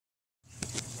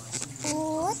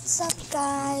What's up,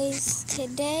 guys?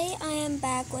 Today I am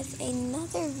back with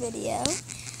another video,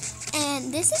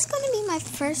 and this is going to be my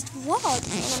first vlog,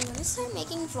 and I'm going to start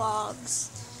making vlogs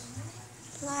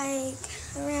like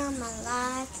around my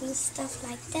life and stuff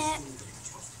like that.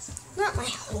 Not my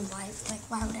whole life, like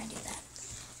why would I do that?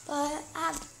 But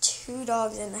I have 2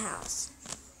 dogs in the house,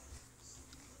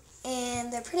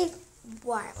 and they're pretty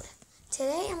wild.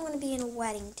 Today I'm going to be in a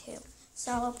wedding too,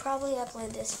 so I'll probably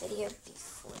upload this video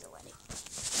before the wedding.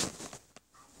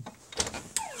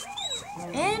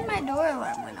 And my door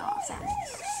alarm went off. That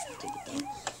was stupid thing.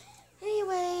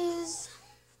 Anyways,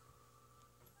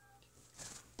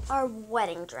 our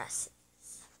wedding dresses.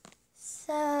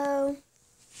 So,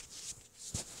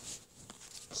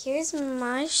 here's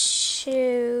my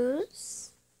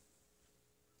shoes.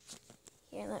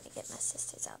 Here, let me get my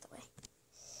sisters out of the way.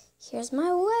 Here's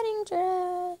my wedding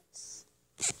dress.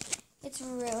 It's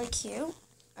really cute.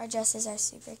 Our dresses are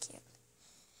super cute.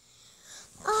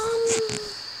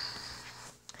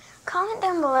 Comment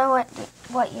down below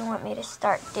what you want me to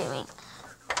start doing.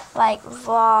 Like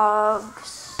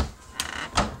vlogs,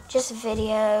 just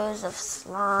videos of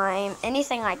slime,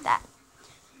 anything like that.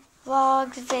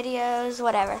 Vlogs, videos,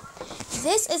 whatever.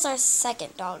 This is our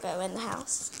second doggo in the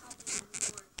house.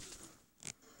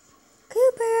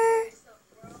 Cooper!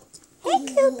 Hey,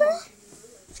 Cooper!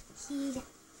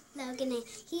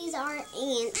 He's our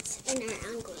aunt and our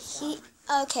uncle.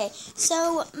 Okay,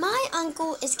 so my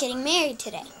uncle is getting married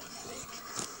today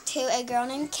to a girl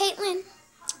named Caitlin,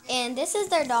 and this is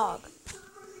their dog.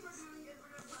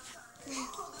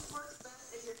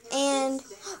 And,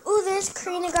 ooh, there's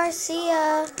Karina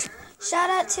Garcia. Shout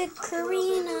out to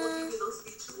Karina.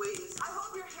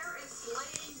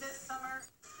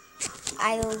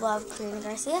 I love Karina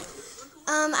Garcia.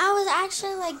 I was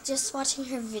actually just watching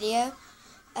her video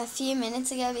a few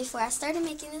minutes ago before I started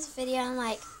making this video. I'm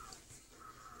like,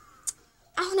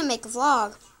 I want to make a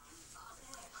vlog.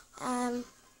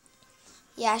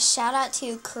 Yeah, shout out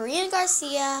to Karina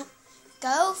Garcia.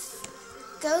 Go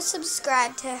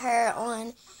subscribe to her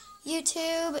on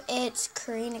YouTube. It's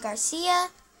Karina Garcia.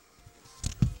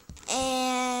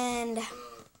 And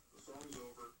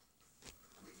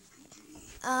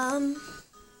I'm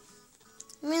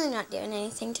really not doing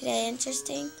anything today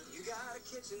interesting.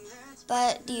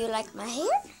 But do you like my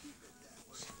hair?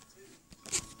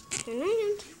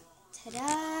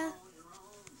 Ta-da!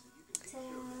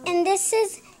 And it's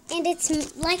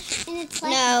like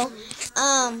No.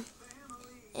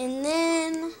 And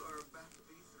then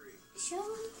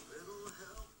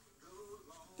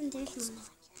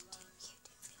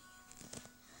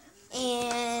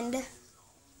and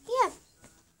yeah,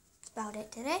 that's about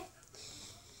it today.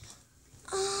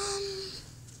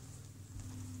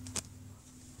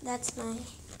 That's my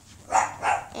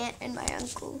aunt and my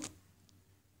uncle.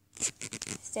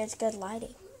 There's good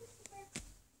lighting.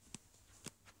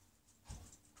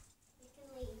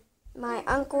 My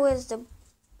uncle is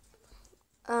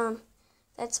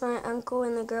that's my uncle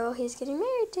and the girl he's getting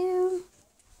married to.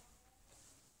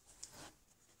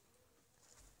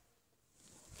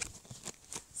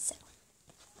 So,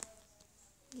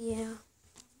 yeah.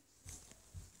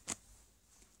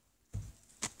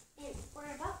 And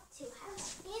we're about to have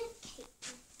Aunt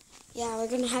Caitlin. Yeah, we're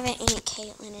gonna have an Aunt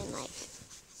Caitlin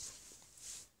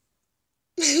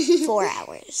in 4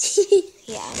 hours.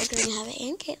 Yeah, we're gonna have an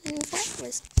Aunt Caitlin in 4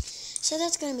 hours. So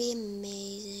that's gonna be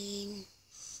amazing.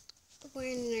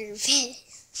 We're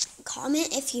nervous. Comment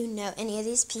if you know any of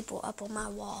these people up on my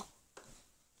wall.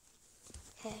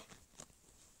 Okay.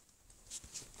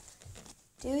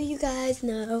 Do you guys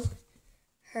know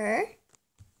her?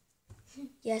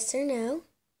 Yes or no?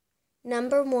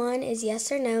 Number 1 is yes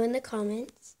or no in the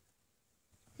comments.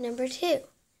 Number 2,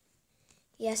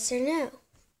 yes or no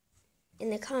in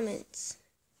the comments.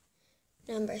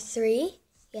 Number 3,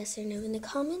 yes or no in the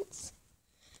comments.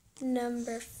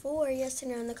 Number 4, yes or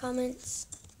no in the comments.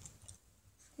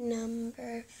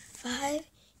 Number 5,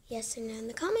 yes or no in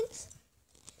the comments.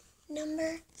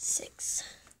 Number 6,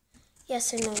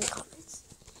 yes or no in the comments.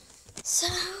 So,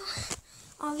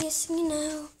 obviously you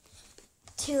know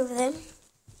 2 of them.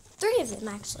 3 of them,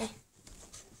 actually.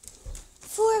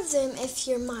 4 of them if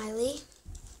you're Miley.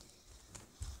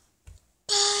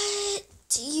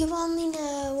 But you only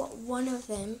know 1 of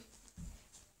them.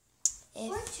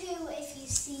 Or 2 if you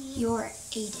see. You're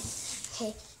Aiden.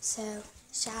 Okay, so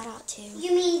shout out to.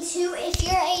 You mean 2 if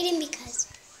you're Aiden because.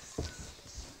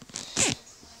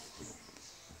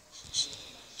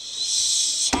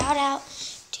 Shout out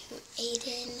to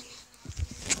Aiden.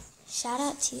 Shout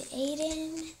out to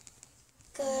Aiden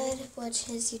Good, which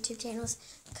his YouTube channel is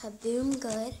Kaboom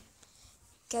Good.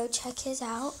 Go check his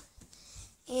out.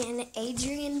 and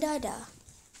Adrian Dada.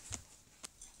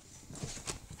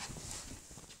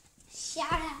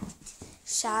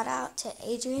 Shout out to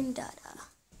Adrian Dada.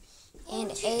 And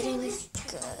Aiden's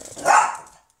good.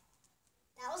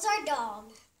 That was our dog.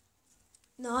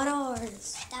 Not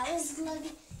ours. That was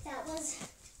Logan. That was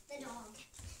the dog.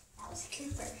 That was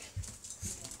Cooper.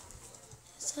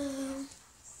 So,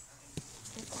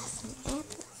 we got some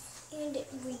apples. And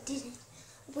we didn't.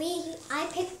 I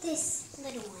picked this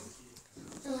little one.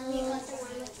 The one you got the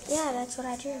one with. Yeah, that's what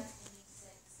I drew.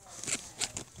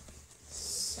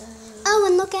 So, Oh,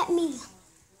 and look at me.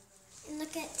 And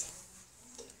look at.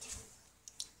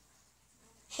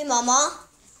 hey, Mama.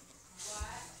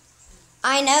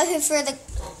 I know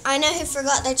who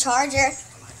forgot the charger.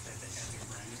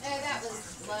 No, that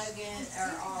was Logan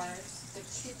or ours. The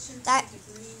kitchen. That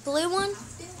blue one?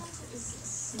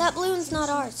 That blue one's not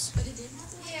ours.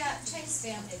 Yeah, Chase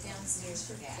found it downstairs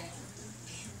for Dad.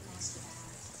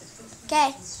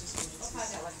 Okay. We'll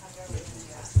find out what time they're leaving.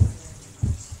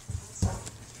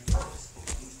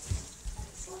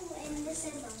 Oh, and this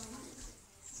is the one.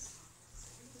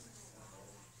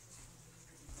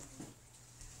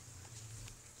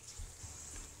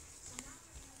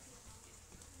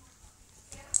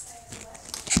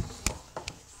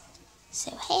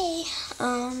 So hey,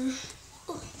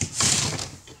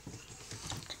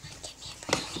 give me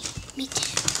a brownie. Me too.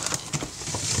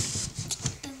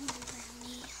 I want a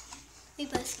brownie. We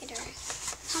both get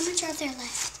ours. How much are there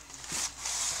left?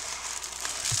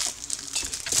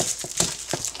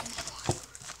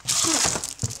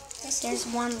 There's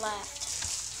one left.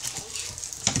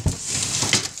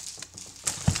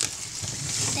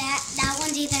 That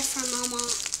one's either from Mama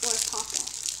or Papa.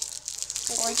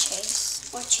 Or Chase.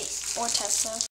 Or Chase. Or Tessa.